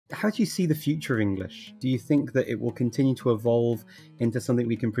How do you see the future of English? Do you think that it will continue to evolve into something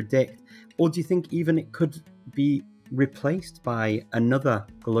we can predict? Or do you think even it could be replaced by another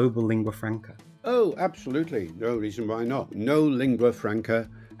global lingua franca? Oh, absolutely. No reason why not. No lingua franca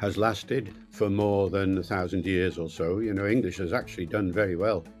has lasted for more than 1,000 years or so. English has actually done very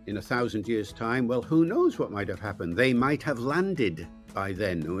well. In 1,000 years' time, well, who knows what might have happened? They might have landed by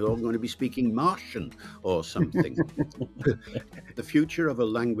then, and we're all going to be speaking Martian or something. The future of a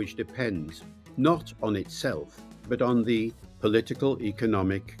language depends not on itself, but on the political,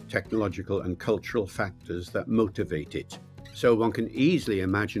 economic, technological, and cultural factors that motivate it. So one can easily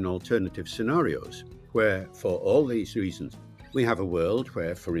imagine alternative scenarios where, for all these reasons, we have a world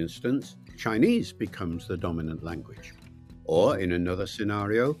where, for instance, Chinese becomes the dominant language. Or in another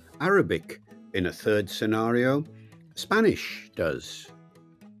scenario, Arabic. In a third scenario, Spanish does.